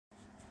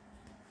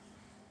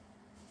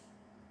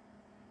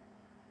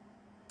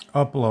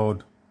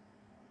Upload.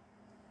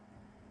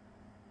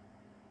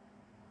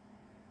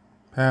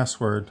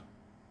 Password.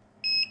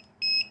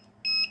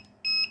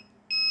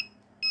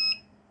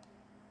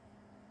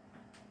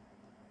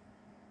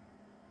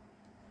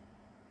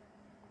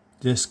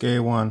 Disk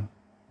A1.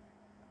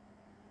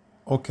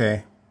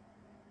 Okay.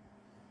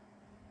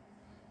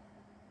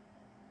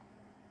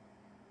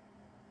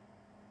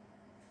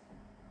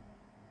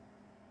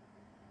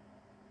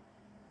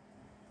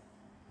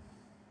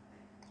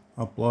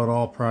 Upload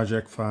all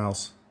project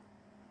files.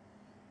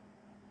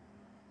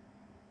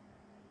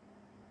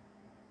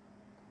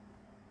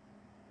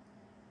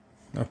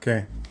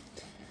 Okay.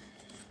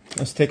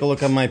 Let's take a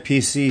look at my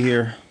PC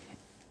here.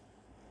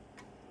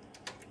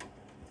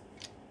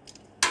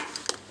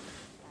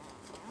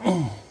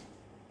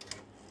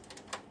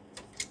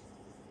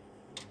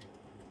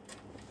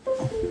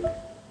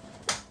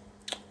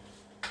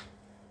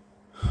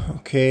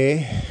 Okay,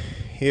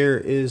 here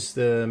is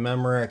the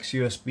Memorex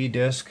USB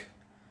disk.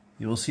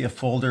 You will see a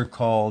folder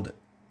called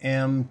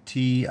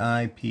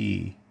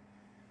MTIP.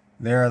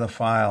 There are the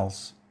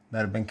files that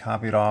have been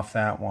copied off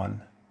that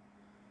one.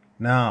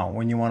 Now,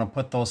 when you want to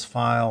put those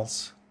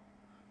files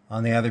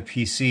on the other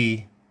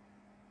PC,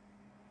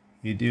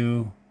 you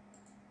do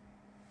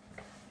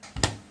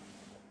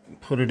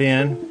put it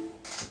in.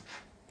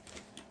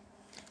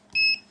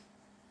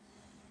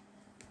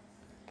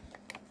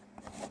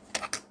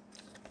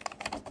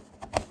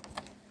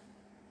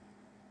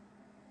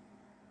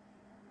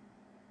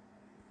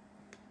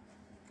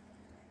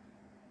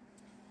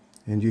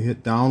 And you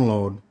hit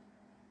download.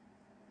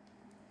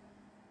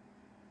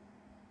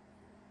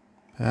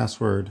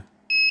 Password.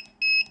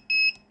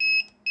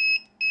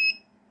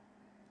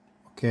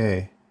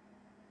 Okay.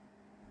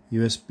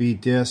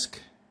 USB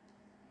disk.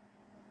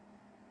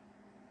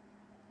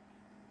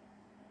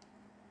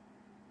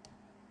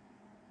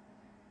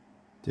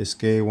 Disk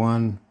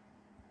A1.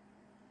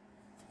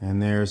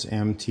 And there's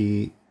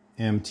MTIP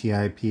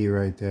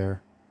right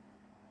there.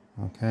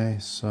 Okay,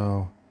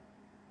 so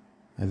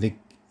I think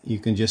you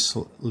can just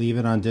leave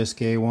it on disk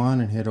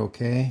A1 and hit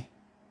OK.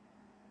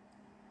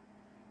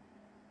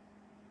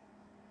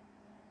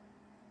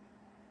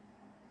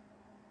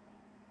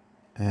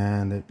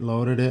 And it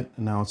loaded it,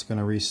 and now it's going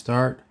to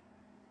restart.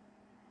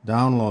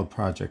 Download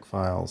project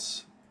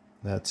files.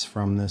 That's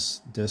from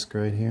this disk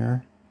right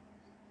here.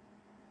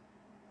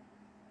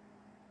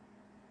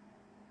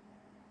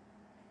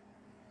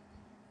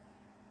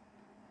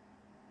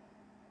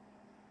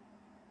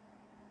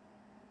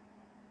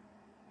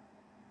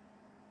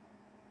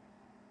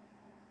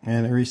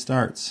 And it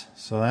restarts.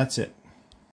 So that's it.